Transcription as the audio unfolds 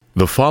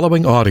The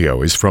following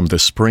audio is from the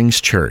Springs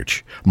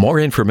Church. More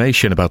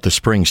information about the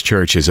Springs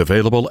Church is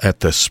available at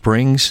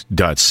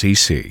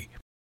thesprings.cc.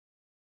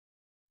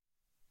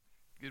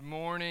 Good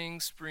morning,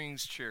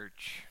 Springs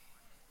Church.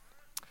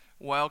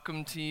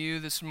 Welcome to you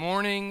this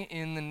morning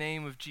in the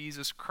name of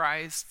Jesus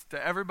Christ.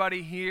 To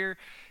everybody here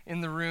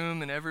in the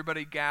room and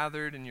everybody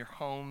gathered in your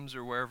homes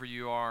or wherever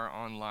you are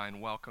online,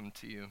 welcome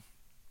to you.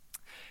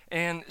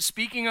 And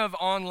speaking of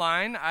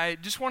online, I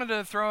just wanted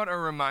to throw out a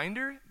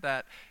reminder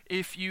that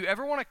if you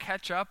ever want to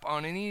catch up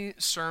on any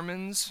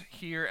sermons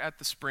here at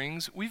the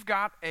Springs, we've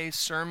got a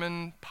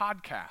sermon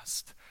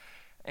podcast.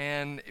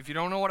 And if you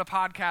don't know what a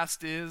podcast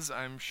is,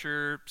 I'm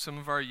sure some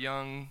of our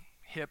young,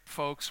 hip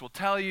folks will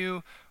tell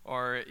you,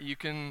 or you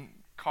can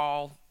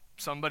call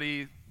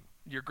somebody,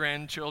 your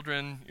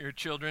grandchildren, your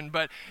children,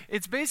 but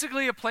it's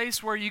basically a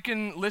place where you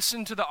can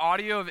listen to the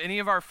audio of any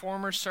of our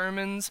former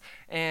sermons,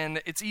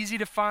 and it's easy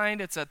to find.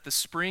 It's at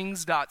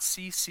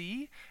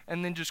thesprings.cc,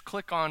 and then just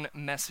click on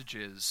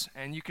messages,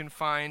 and you can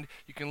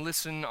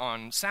listen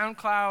on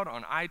SoundCloud,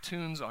 on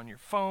iTunes, on your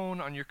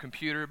phone, on your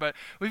computer, but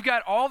we've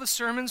got all the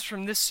sermons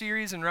from this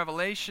series in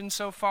Revelation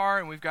so far,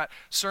 and we've got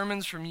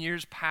sermons from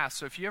years past,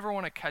 so if you ever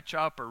want to catch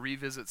up or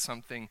revisit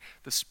something,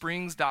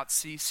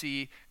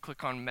 thesprings.cc,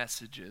 click on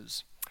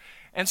messages.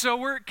 And so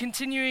we're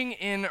continuing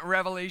in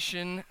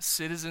Revelation,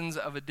 Citizens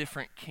of a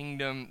Different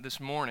Kingdom this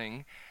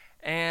morning.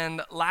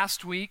 And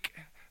last week,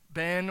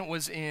 Ben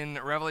was in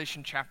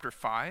Revelation chapter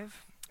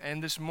 5.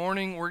 And this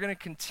morning, we're going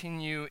to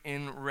continue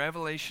in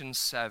Revelation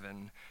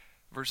 7,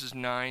 verses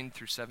 9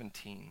 through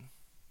 17.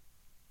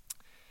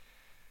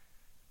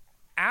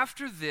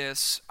 After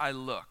this, I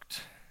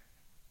looked,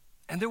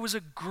 and there was a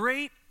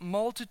great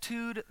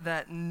multitude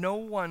that no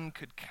one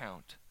could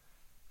count,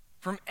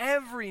 from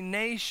every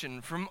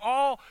nation, from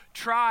all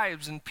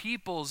tribes and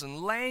peoples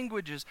and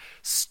languages,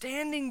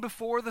 standing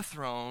before the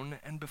throne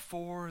and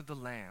before the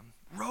Lamb,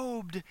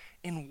 robed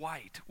in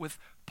white, with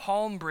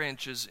palm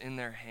branches in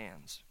their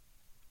hands.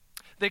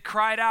 They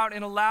cried out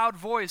in a loud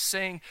voice,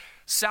 saying,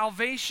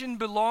 "Salvation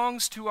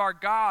belongs to our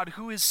God,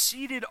 who is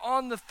seated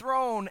on the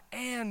throne,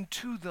 and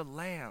to the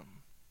Lamb."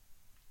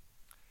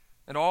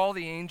 And all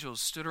the angels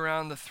stood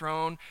around the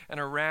throne and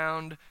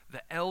around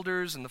the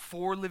elders and the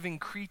four living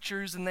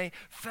creatures, and they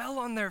fell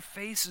on their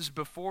faces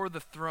before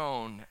the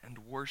throne and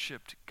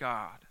worshiped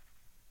God,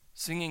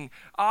 singing,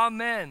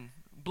 "Amen,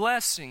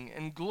 blessing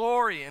and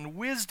glory and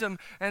wisdom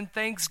and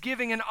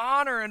thanksgiving and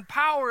honor and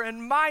power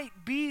and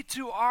might be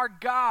to our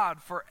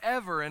God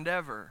forever and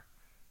ever.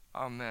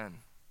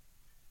 Amen."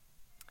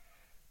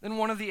 Then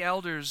one of the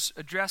elders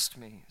addressed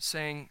me,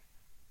 saying,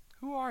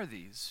 "Who are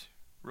these,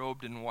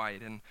 robed in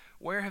white, and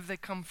where have they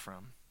come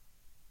from?"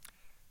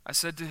 I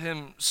said to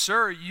him,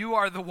 "Sir, you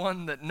are the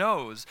one that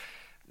knows."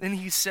 Then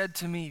he said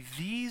to me,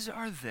 "These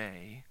are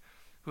they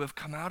who have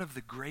come out of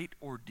the great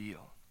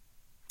ordeal.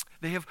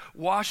 They have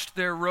washed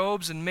their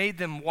robes and made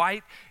them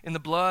white in the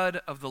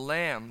blood of the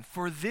Lamb.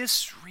 For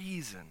this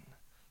reason,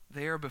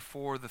 they are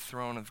before the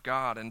throne of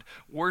God and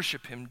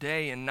worship him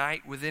day and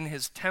night within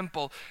his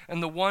temple,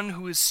 and the one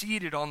who is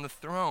seated on the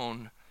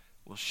throne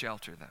will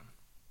shelter them.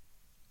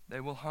 They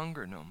will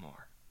hunger no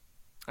more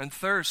and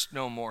thirst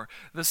no more.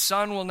 The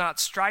sun will not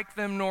strike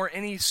them, nor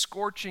any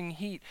scorching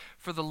heat,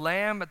 for the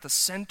Lamb at the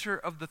center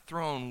of the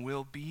throne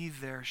will be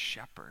their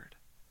shepherd,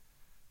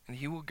 and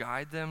he will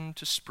guide them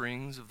to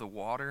springs of the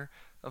water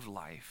of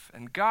life,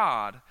 and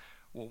God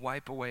will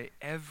wipe away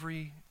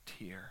every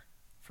tear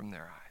from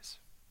their eyes."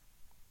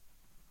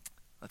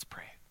 Let's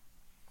pray.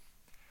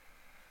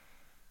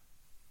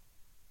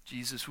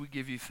 Jesus, we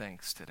give you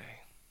thanks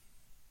today.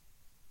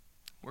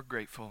 We're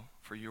grateful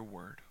for your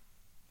word,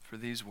 for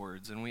these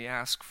words, and we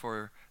ask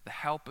for the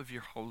help of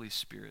your Holy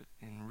Spirit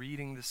in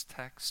reading this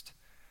text,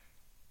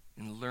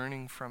 in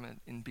learning from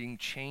it, in being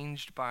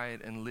changed by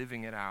it, and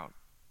living it out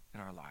in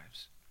our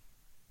lives.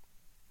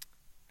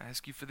 I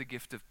ask you for the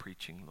gift of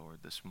preaching,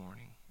 Lord, this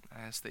morning.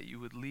 I ask that you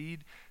would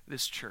lead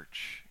this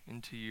church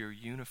into your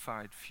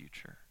unified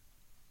future.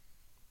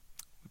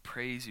 We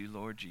praise you,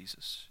 Lord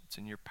Jesus. It's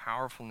in your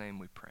powerful name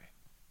we pray.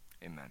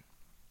 Amen.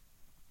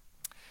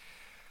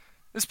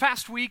 This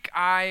past week,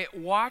 I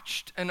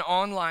watched an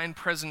online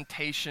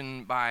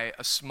presentation by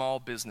a small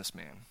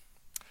businessman.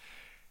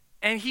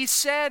 And he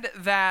said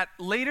that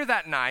later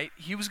that night,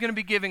 he was going to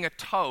be giving a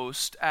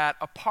toast at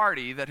a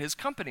party that his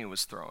company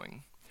was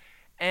throwing.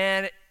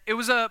 And it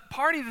was a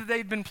party that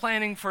they'd been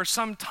planning for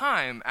some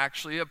time,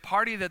 actually, a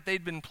party that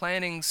they'd been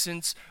planning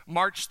since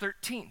March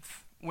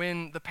 13th,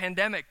 when the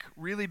pandemic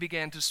really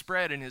began to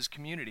spread in his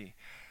community.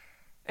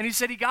 And he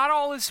said he got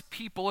all his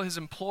people, his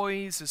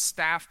employees, his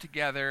staff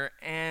together,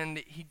 and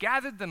he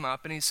gathered them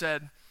up, and he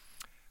said,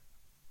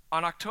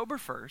 "On October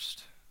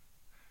 1st,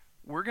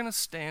 we're going to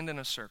stand in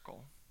a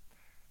circle,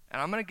 and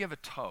I'm going to give a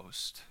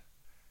toast,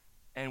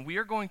 and we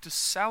are going to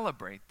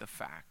celebrate the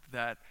fact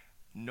that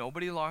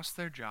nobody lost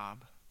their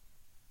job,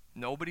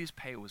 nobody's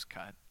pay was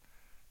cut,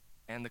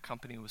 and the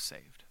company was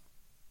saved."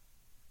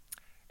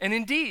 And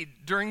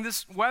indeed, during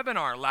this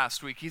webinar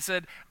last week, he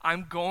said,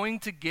 "I'm going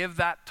to give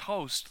that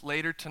toast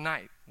later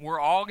tonight We're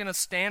all going to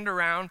stand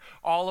around,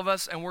 all of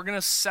us, and we're going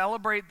to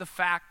celebrate the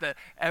fact that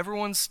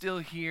everyone's still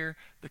here,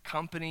 the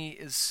company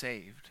is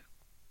saved.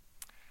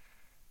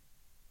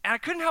 And I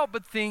couldn't help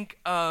but think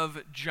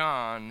of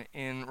John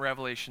in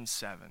Revelation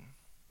 7.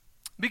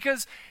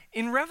 Because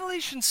in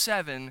Revelation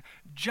 7,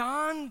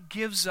 John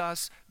gives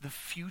us the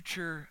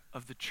future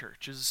of the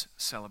church's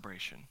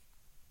celebration.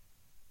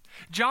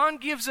 John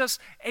gives us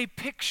a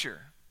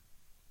picture.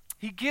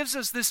 He gives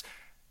us this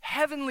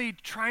heavenly,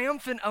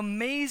 triumphant,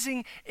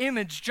 amazing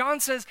image. John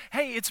says,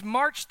 hey, it's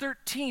March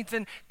 13th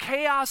and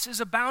chaos is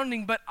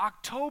abounding, but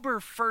October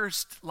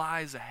 1st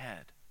lies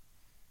ahead.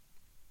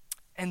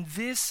 And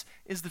this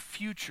is the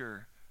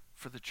future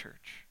for the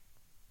church.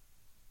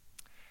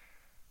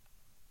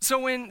 So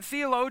when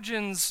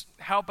theologians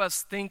help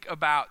us think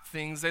about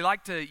things, they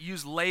like to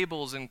use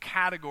labels and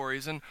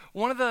categories. And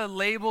one of the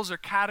labels or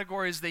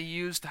categories they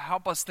use to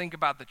help us think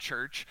about the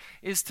church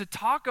is to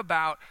talk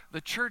about the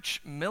church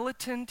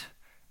militant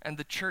and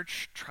the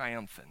church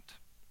triumphant.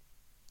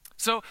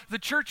 So the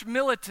church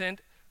militant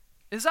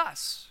is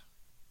us.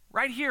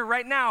 Right here,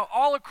 right now,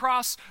 all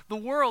across the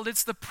world.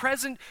 It's the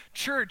present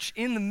church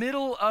in the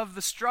middle of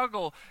the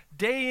struggle,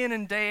 day in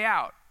and day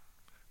out.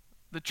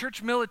 The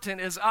church militant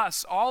is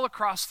us all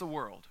across the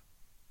world,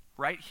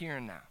 right here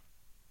and now.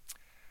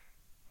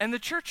 And the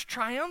church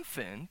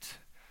triumphant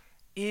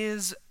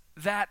is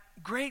that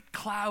great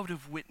cloud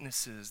of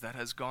witnesses that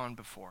has gone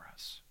before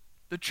us.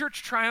 The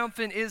church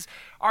triumphant is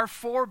our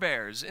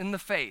forebears in the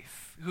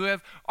faith who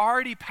have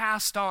already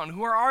passed on,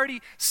 who are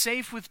already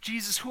safe with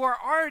Jesus, who are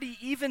already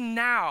even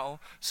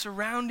now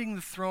surrounding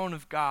the throne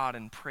of God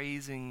and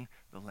praising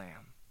the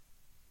Lamb.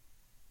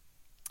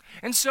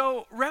 And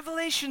so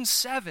Revelation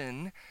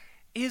 7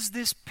 is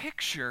this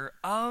picture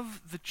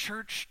of the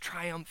church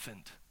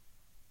triumphant.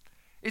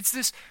 It's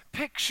this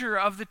picture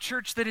of the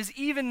church that is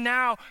even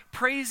now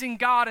praising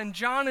God, and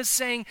John is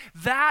saying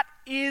that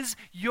is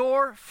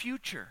your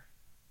future.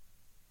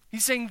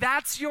 He's saying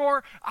that's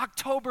your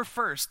October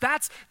 1st.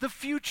 That's the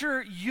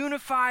future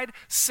unified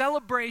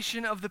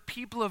celebration of the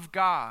people of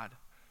God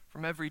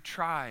from every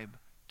tribe,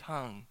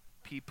 tongue,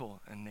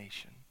 people, and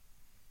nation.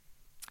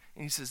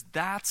 And he says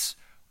that's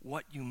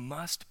what you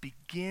must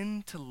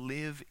begin to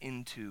live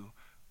into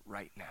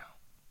right now.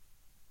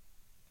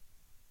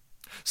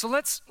 So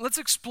let's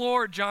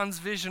explore John's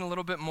vision a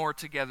little bit more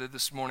together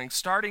this morning,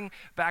 starting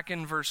back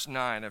in verse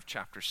 9 of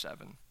chapter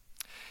 7.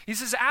 He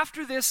says,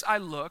 after this I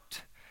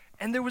looked,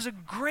 and there was a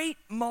great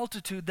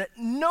multitude that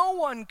no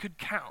one could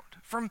count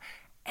from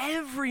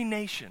every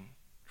nation,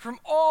 from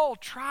all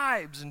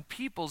tribes and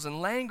peoples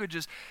and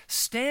languages,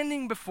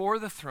 standing before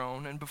the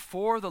throne and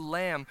before the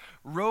Lamb,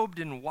 robed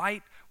in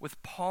white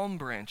with palm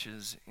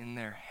branches in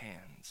their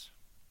hands.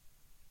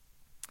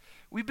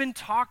 We've been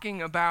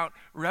talking about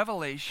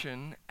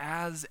Revelation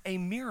as a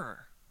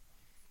mirror,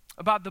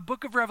 about the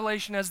book of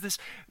Revelation as this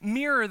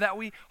mirror that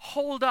we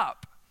hold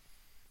up.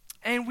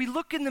 And we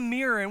look in the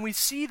mirror and we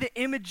see the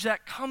image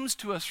that comes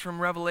to us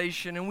from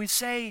Revelation and we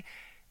say,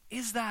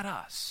 is that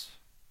us?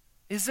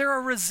 Is there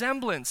a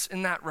resemblance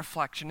in that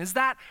reflection? Is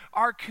that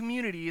our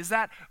community? Is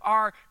that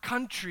our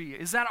country?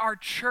 Is that our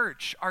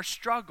church, our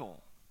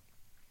struggle?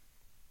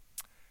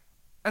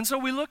 And so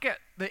we look at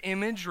the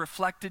image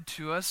reflected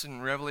to us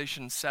in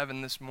Revelation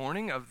 7 this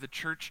morning of the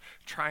church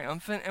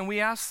triumphant, and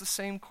we ask the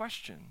same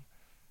question.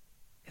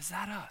 Is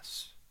that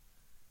us?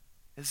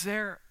 Is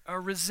there a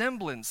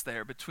resemblance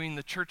there between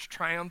the church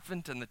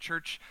triumphant and the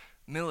church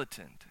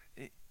militant?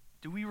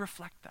 Do we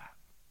reflect that?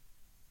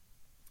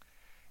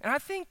 And I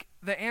think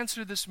the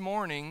answer this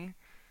morning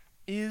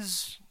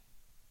is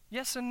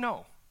yes and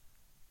no.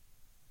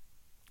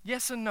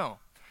 Yes and no.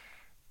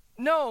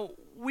 No,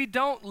 we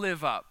don't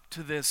live up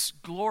to this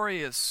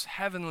glorious,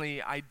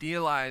 heavenly,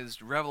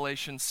 idealized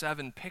Revelation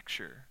 7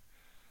 picture.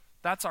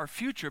 That's our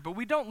future, but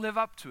we don't live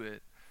up to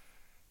it.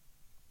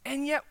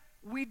 And yet,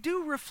 we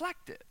do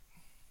reflect it.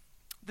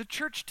 The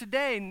church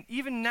today,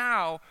 even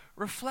now,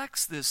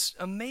 reflects this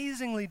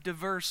amazingly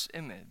diverse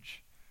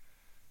image.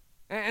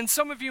 And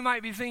some of you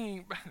might be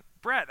thinking,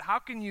 Brett, how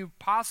can you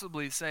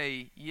possibly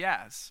say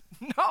yes?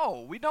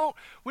 No, we don't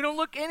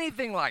look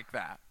anything like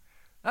that.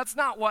 That's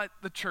not what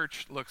the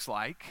church looks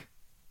like.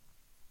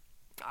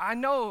 I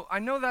know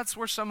that's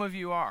where some of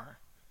you are.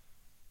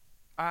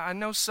 I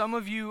know some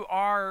of you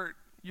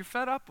you're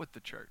fed up with the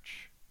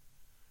church.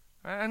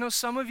 I know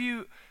some of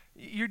you,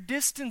 you're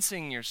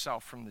distancing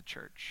yourself from the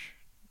church.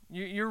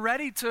 You're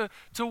ready to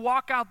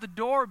walk out the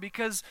door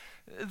because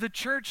the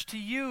church to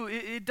you,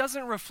 it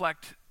doesn't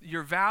reflect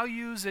your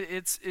values.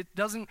 It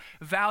doesn't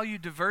value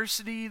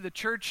diversity. The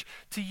church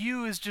to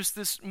you is just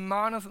this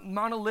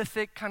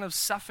monolithic kind of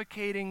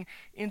suffocating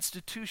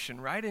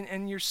institution, right?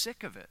 And you're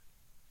sick of it.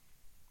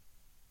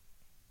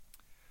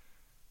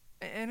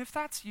 And if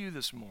that's you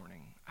this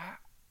morning,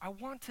 I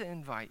want to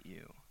invite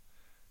you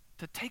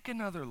to take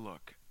another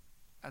look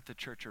at the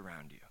church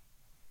around you.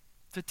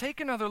 To take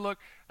another look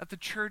at the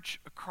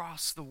church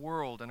across the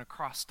world and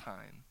across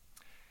time.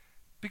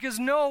 Because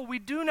no, we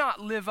do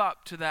not live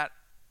up to that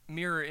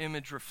mirror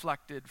image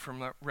reflected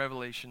from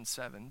Revelation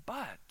 7,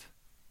 but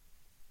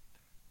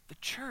the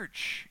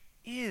church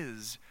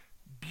is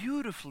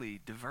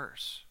beautifully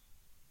diverse.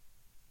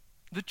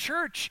 The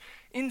church,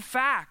 in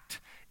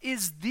fact,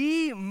 is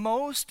the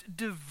most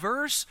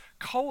diverse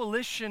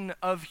coalition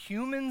of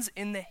humans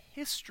in the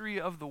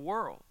history of the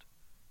world.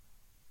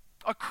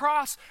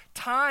 Across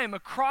time,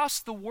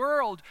 across the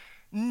world,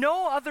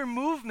 no other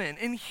movement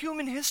in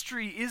human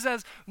history is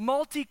as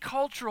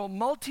multicultural,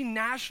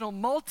 multinational,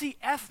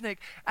 multi-ethnic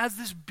as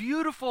this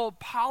beautiful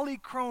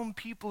polychrome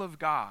people of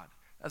God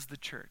as the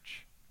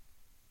church.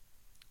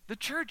 The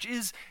church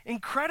is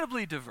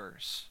incredibly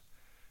diverse.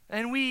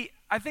 And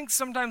I think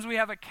sometimes we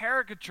have a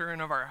caricature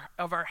in of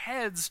our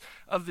heads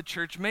of the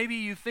church. Maybe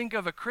you think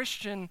of a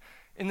Christian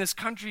in this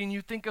country and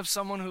you think of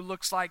someone who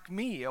looks like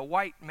me, a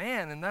white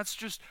man, and that's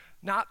just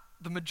not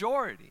the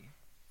majority,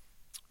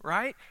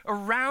 right?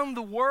 Around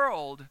the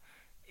world,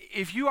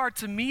 if you are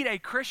to meet a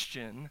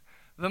Christian,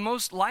 the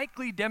most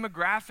likely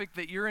demographic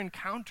that you're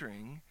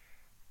encountering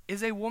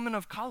is a woman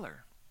of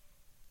color.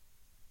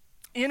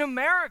 In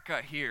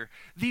America here,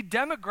 the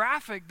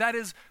demographic that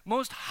is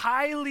most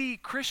highly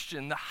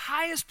Christian, the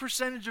highest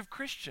percentage of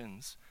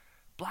Christians,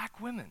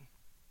 black women.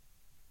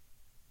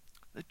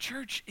 The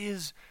church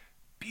is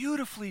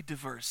beautifully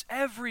diverse.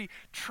 Every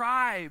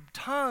tribe,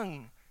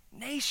 tongue,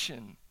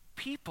 nation,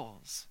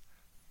 peoples.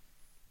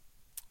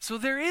 So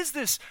there is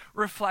this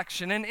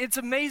reflection, and it's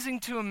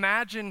amazing to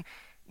imagine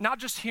not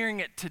just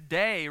hearing it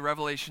today,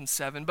 Revelation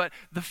 7, but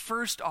the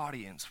first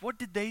audience. What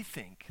did they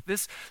think?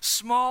 This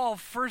small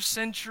first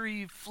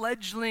century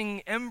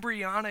fledgling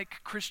embryonic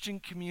Christian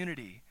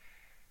community.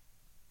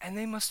 And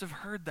they must have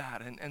heard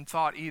that and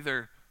thought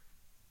either,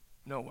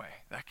 no way,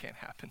 that can't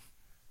happen.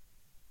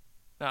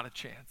 Not a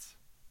chance.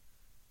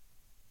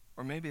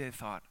 Or maybe they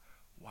thought,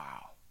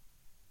 wow,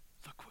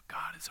 look what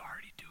God is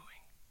already doing.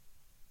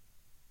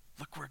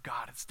 Look where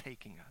God is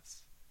taking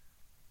us.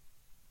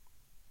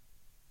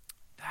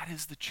 That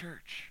is the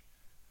church.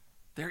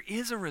 There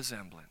is a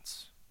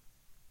resemblance.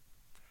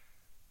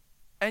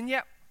 And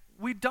yet,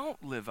 we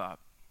don't live up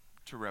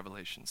to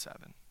Revelation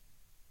 7.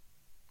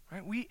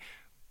 Right?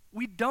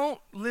 We don't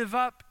live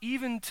up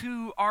even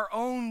to our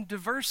own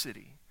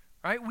diversity.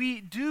 Right?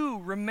 We do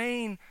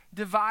remain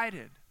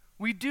divided.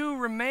 We do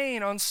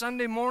remain on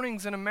Sunday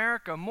mornings in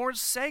America more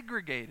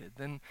segregated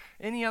than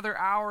any other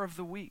hour of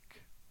the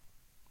week.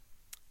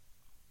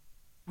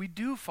 We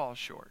do fall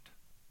short.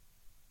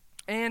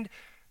 And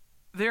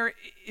there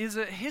is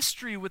a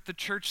history with the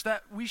church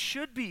that we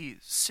should be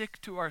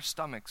sick to our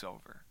stomachs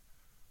over.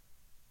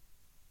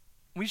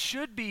 We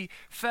should be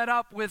fed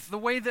up with the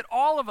way that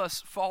all of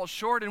us fall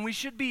short, and we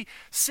should be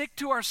sick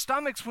to our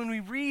stomachs when we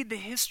read the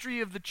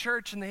history of the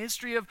church and the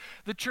history of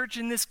the church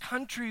in this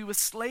country with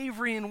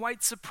slavery and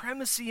white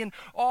supremacy and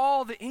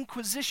all the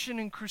Inquisition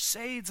and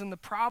Crusades and the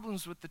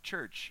problems with the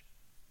church.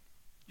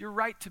 You're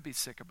right to be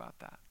sick about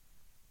that.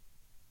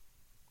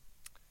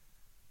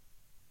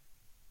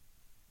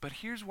 But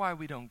here's why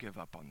we don't give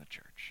up on the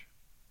church.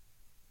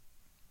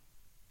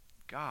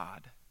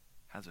 God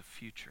has a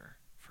future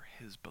for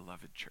his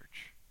beloved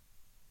church.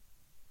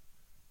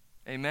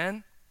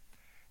 Amen?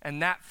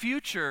 And that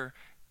future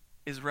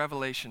is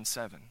Revelation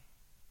 7.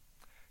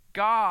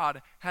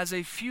 God has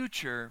a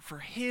future for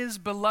his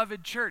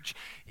beloved church.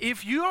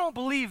 If you don't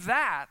believe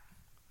that,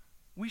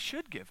 we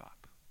should give up.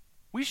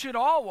 We should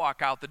all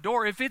walk out the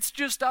door if it's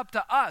just up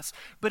to us.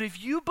 But if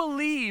you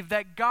believe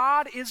that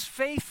God is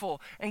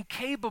faithful and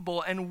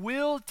capable and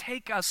will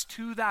take us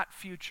to that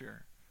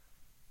future,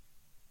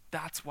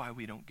 that's why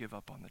we don't give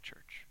up on the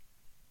church.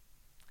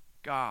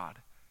 God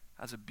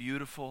has a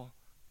beautiful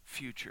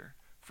future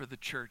for the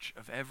church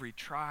of every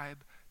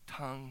tribe,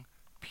 tongue,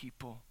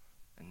 people,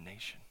 and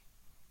nation.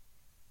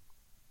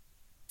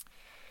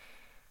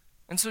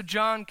 And so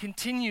John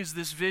continues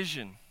this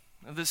vision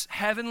of this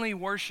heavenly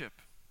worship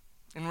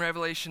in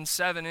Revelation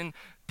 7, and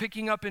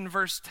picking up in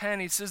verse 10,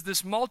 he says,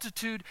 this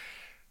multitude,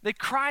 they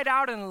cried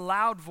out in a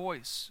loud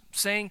voice,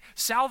 saying,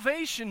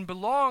 salvation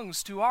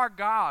belongs to our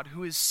God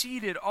who is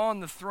seated on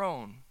the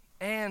throne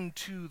and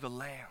to the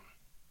Lamb.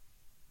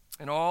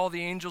 And all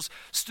the angels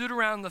stood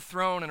around the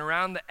throne and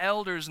around the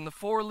elders and the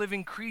four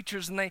living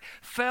creatures, and they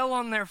fell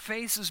on their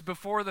faces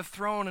before the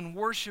throne and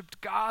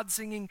worshiped God,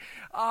 singing,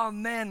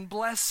 Amen,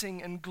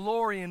 blessing and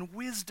glory and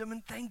wisdom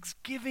and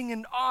thanksgiving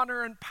and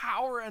honor and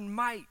power and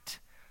might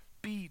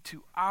be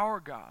to our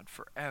God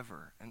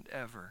forever and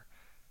ever.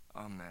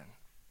 Amen.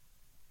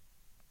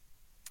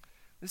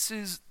 This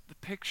is the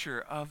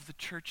picture of the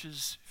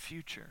church's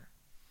future.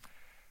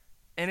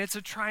 And it's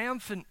a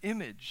triumphant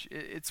image.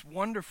 It's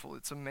wonderful.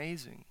 It's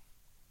amazing.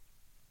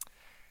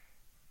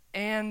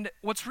 And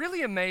what's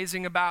really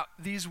amazing about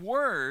these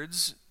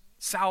words,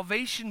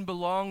 salvation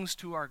belongs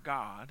to our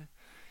God,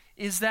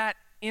 is that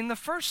in the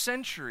first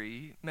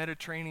century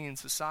Mediterranean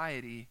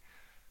society,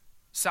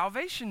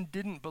 salvation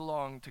didn't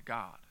belong to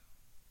God.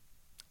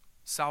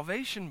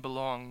 Salvation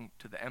belonged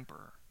to the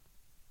emperor.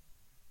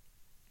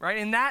 Right?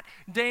 In that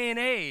day and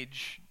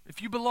age,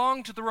 if you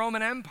belonged to the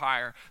Roman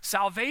Empire,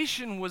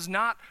 salvation was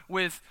not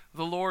with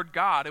the Lord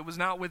God. It was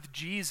not with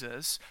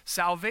Jesus.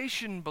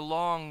 Salvation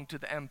belonged to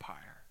the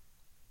empire.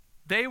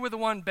 They were the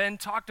one Ben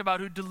talked about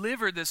who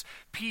delivered this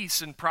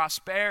peace and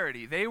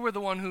prosperity. They were the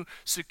one who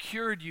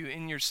secured you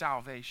in your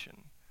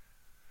salvation.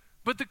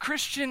 But the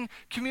Christian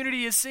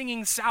community is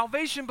singing,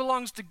 salvation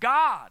belongs to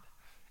God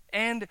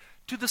and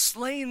to the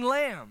slain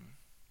lamb.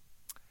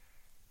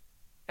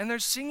 And they're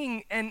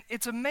singing, and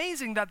it's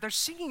amazing that they're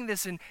singing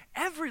this in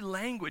every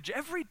language,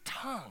 every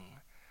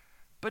tongue.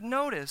 But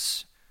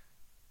notice,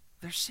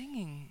 they're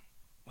singing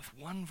with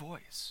one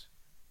voice.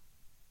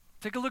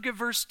 Take a look at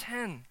verse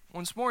 10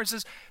 once more. It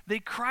says, they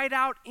cried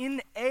out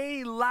in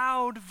a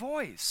loud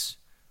voice,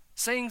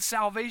 saying,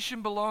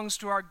 salvation belongs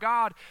to our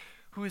God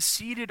who is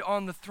seated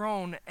on the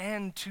throne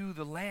and to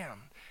the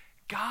Lamb.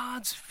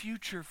 God's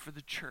future for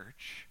the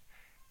church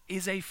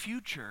is a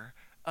future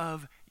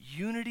of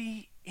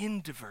unity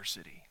in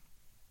diversity.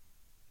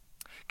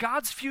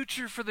 God's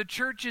future for the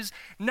church is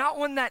not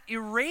one that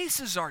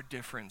erases our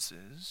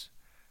differences,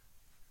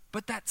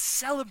 but that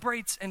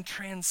celebrates and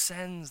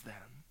transcends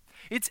them.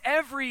 It's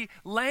every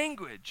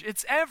language,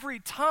 it's every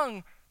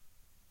tongue,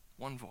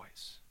 one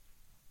voice,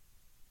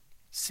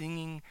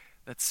 singing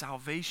that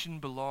salvation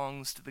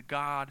belongs to the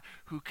God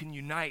who can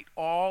unite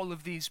all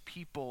of these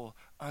people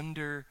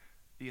under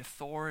the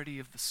authority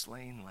of the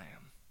slain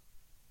Lamb.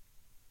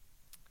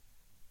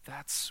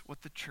 That's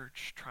what the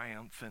Church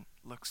Triumphant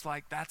looks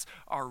like. That's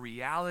our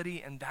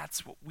reality, and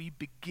that's what we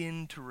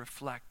begin to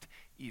reflect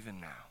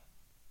even now.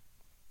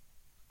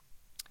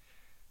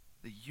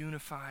 The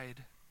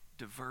unified,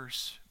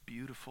 diverse,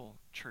 beautiful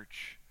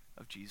Church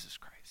of Jesus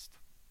Christ.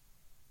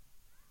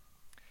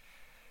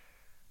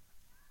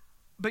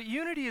 But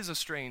unity is a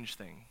strange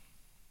thing.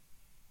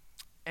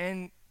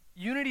 And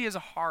unity is a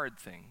hard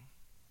thing.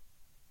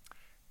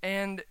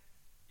 And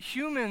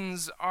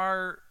humans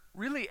are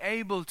really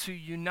able to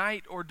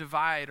unite or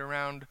divide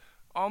around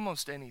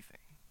almost anything.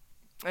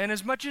 And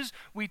as much as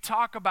we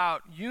talk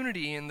about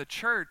unity in the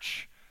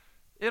church,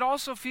 it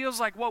also feels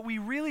like what we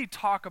really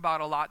talk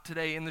about a lot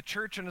today in the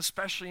church and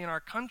especially in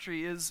our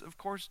country is, of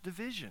course,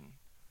 division.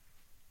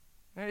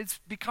 It's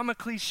become a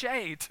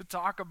cliche to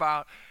talk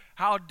about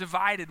how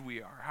divided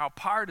we are, how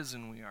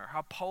partisan we are,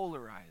 how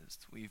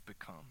polarized we've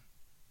become.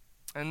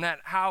 And that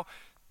how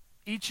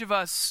each of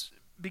us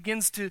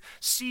begins to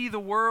see the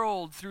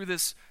world through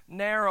this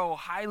narrow,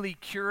 highly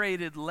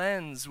curated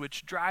lens,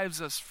 which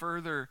drives us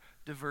further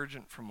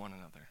divergent from one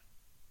another.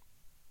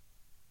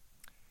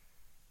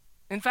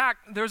 In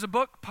fact, there's a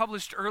book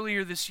published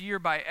earlier this year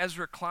by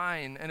Ezra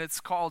Klein, and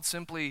it's called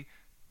simply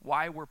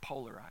Why We're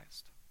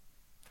Polarized.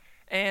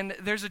 And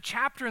there's a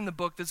chapter in the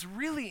book that's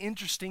really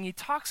interesting. He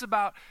talks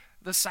about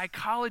the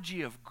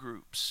psychology of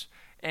groups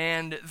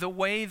and the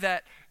way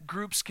that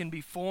groups can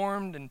be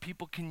formed and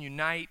people can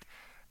unite.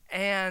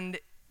 And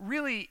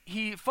really,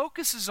 he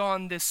focuses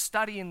on this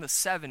study in the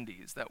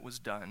 70s that was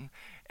done.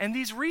 And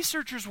these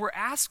researchers were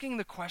asking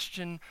the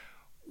question,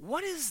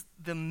 what is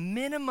the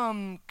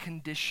minimum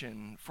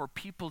condition for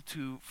people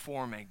to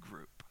form a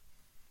group?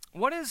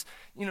 What is,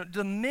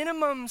 the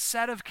minimum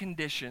set of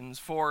conditions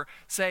for,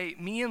 say,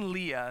 me and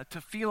Leah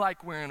to feel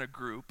like we're in a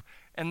group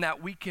and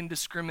that we can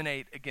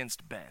discriminate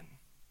against Ben?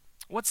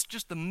 What's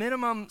just the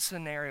minimum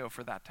scenario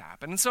for that to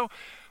happen? And so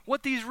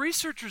what these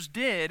researchers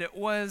did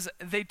was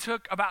they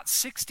took about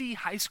 60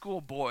 high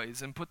school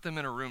boys and put them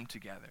in a room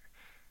together.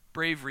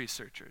 Brave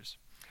researchers.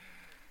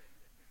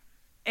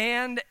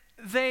 And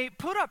they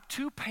put up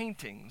two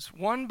paintings,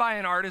 one by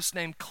an artist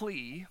named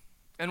Klee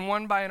and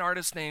one by an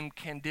artist named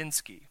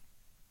Kandinsky.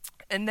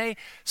 And they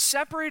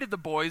separated the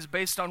boys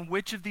based on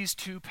which of these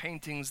two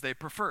paintings they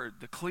preferred,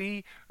 the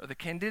Klee or the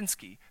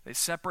Kandinsky. They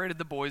separated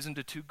the boys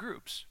into two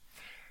groups.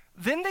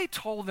 Then they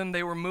told them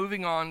they were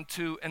moving on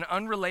to an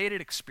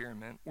unrelated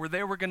experiment where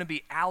they were going to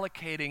be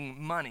allocating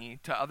money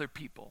to other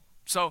people.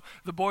 So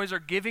the boys are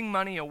giving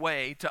money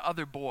away to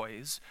other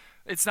boys.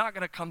 It's not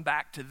going to come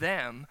back to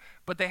them,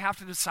 but they have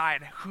to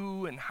decide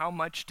who and how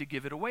much to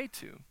give it away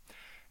to.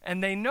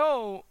 And they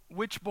know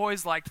which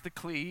boys liked the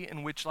Klee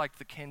and which liked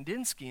the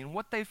Kandinsky. And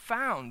what they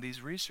found,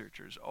 these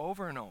researchers,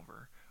 over and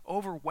over,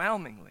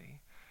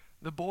 overwhelmingly,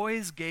 the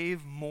boys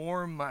gave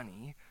more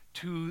money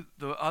to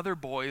the other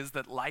boys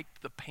that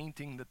liked the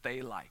painting that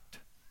they liked.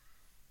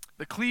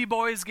 The Klee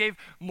boys gave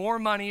more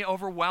money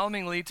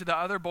overwhelmingly to the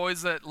other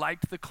boys that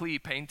liked the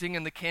Klee painting,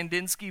 and the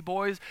Kandinsky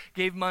boys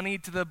gave money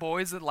to the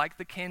boys that liked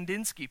the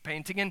Kandinsky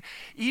painting. And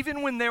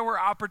even when there were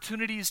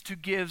opportunities to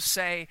give,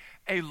 say,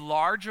 a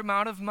large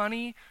amount of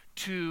money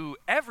to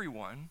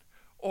everyone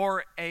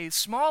or a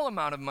small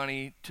amount of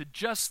money to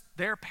just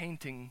their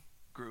painting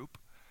group,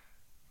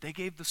 they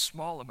gave the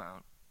small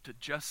amount to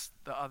just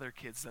the other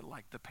kids that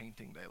liked the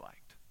painting they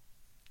liked.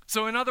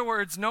 So in other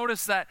words,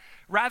 notice that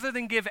rather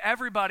than give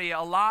everybody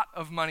a lot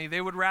of money, they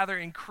would rather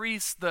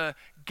increase the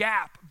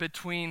gap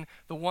between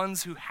the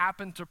ones who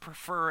happened to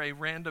prefer a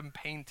random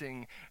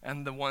painting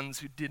and the ones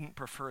who didn't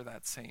prefer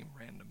that same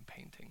random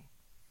painting.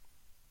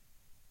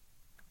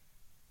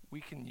 We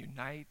can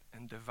unite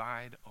and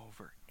divide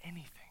over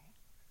anything.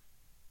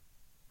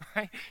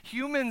 Right?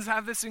 Humans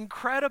have this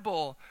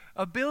incredible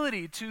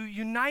ability to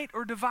unite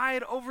or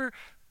divide over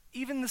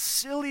even the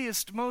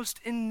silliest, most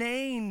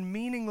inane,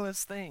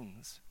 meaningless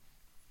things.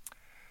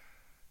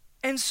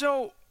 And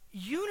so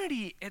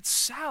unity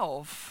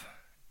itself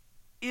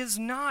is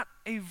not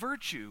a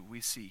virtue we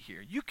see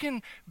here. You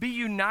can be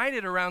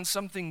united around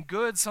something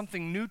good,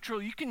 something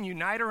neutral. You can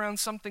unite around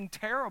something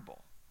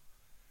terrible.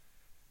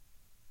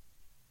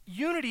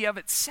 Unity of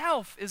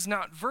itself is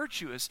not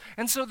virtuous.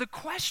 And so the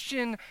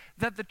question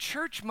that the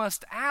church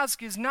must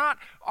ask is not,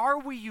 are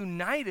we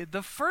united?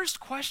 The first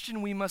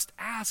question we must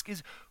ask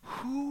is,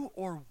 who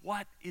or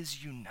what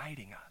is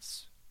uniting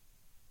us?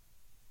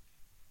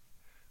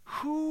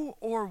 Who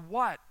or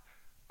what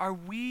are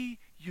we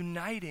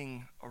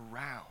uniting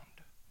around?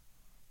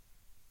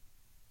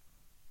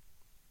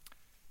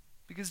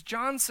 Because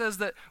John says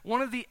that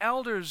one of the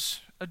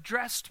elders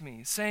addressed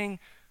me, saying,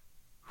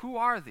 "Who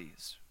are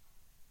these,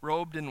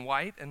 robed in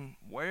white, and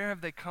where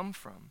have they come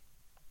from?"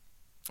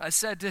 I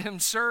said to him,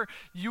 "Sir,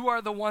 you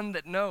are the one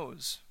that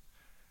knows."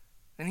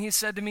 And he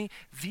said to me,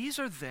 "These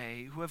are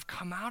they who have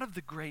come out of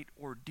the great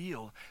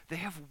ordeal. They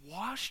have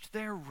washed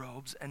their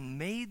robes and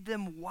made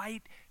them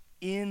white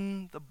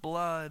in the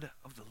blood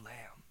of the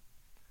Lamb.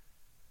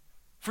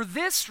 For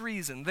this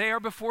reason, they are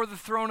before the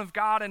throne of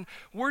God and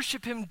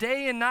worship him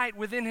day and night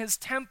within his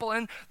temple,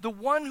 and the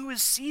one who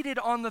is seated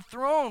on the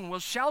throne will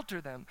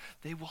shelter them.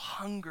 They will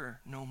hunger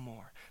no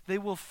more. They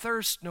will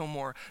thirst no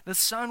more. The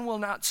sun will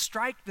not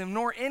strike them,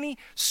 nor any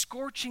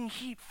scorching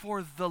heat,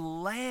 for the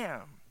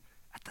Lamb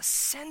at the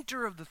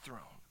center of the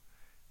throne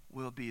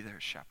will be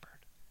their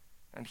shepherd,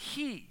 and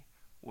he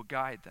will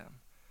guide them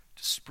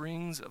to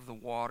springs of the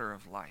water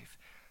of life.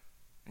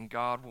 And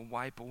God will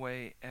wipe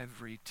away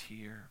every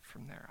tear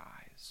from their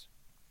eyes."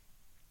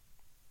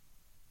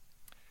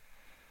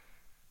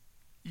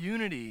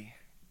 Unity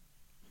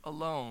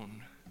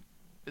alone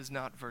is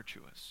not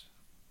virtuous.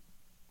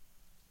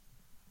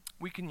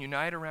 We can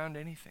unite around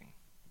anything.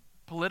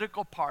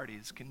 Political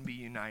parties can be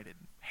united.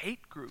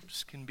 Hate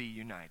groups can be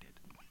united.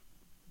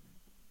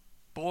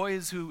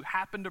 Boys who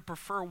happen to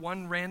prefer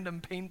one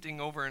random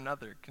painting over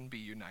another can be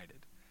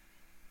united.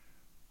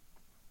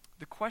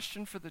 The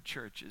question for the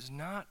church is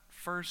not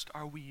first,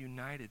 are we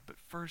united, but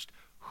first,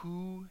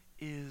 who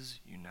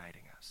is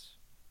uniting us?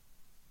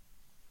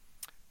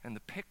 And the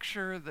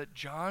picture that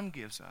John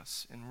gives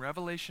us in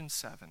Revelation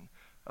 7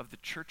 of the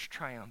Church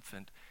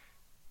Triumphant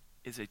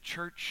is a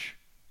church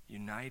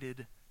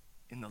united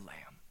in the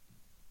Lamb.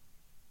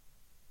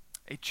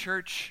 A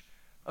church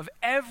of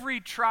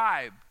every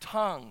tribe,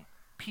 tongue,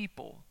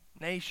 people,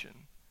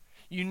 nation,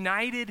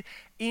 united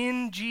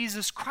in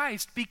Jesus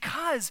Christ,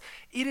 because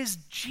it is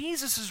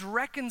Jesus'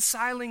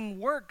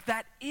 reconciling work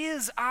that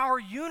is our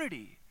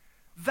unity.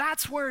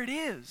 That's where it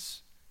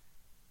is.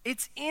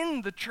 It's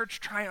in the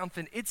Church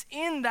Triumphant. It's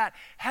in that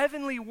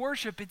heavenly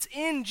worship. It's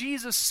in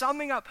Jesus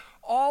summing up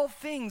all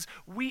things.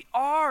 We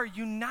are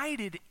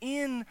united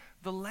in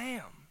the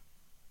Lamb.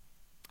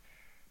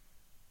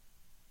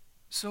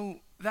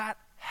 So that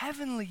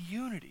heavenly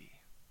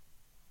unity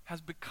has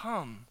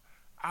become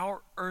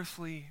our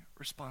earthly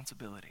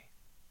responsibility.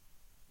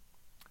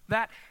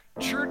 That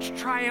church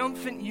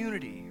triumphant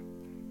unity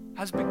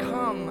has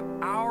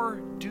become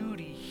our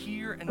duty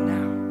here and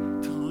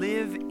now to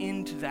live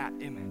into that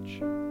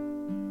image.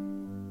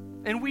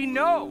 And we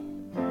know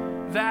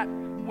that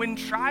when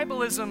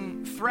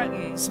tribalism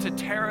threatens to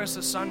tear us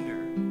asunder,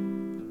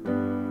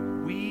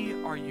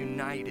 we are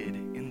united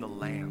in the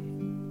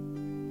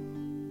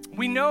Lamb.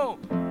 We know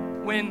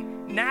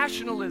when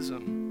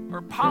nationalism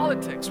or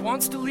politics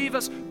wants to leave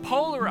us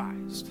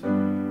polarized,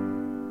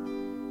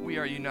 we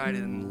are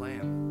united in the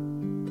Lamb.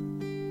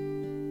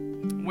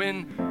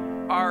 When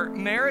our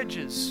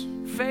marriages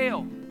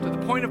fail to the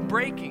point of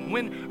breaking,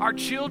 when our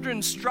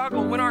children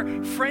struggle, when our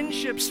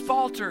friendships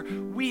falter,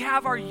 we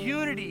have our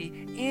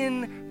unity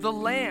in the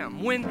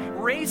Lamb. When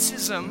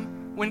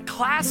racism, when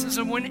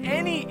classism, when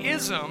any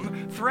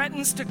ism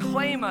threatens to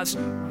claim us,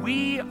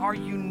 we are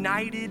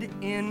united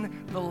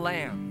in the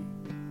Lamb.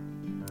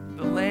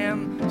 The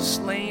Lamb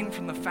slain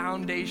from the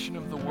foundation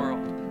of the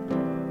world.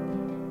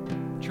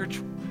 Church,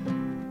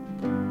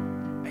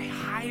 a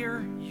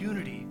higher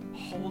unity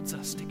holds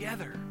us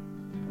together.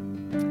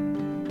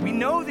 We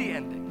know the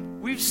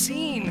ending. We've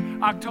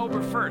seen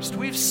October 1st.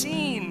 We've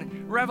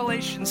seen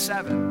Revelation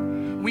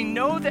 7. We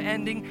know the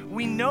ending.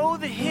 We know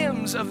the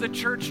hymns of the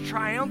Church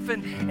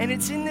Triumphant. And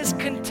it's in this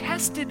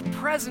contested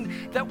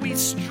present that we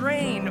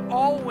strain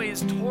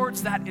always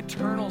towards that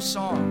eternal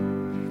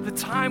song. The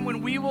time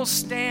when we will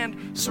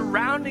stand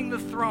surrounding the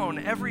throne,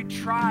 every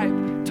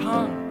tribe,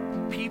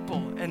 tongue,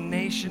 people, and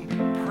nation,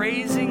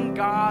 praising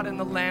God and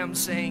the Lamb,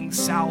 saying,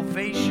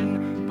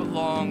 "Salvation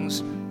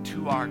belongs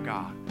to our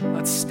God."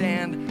 Let's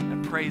stand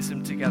and praise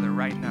him together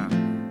right now.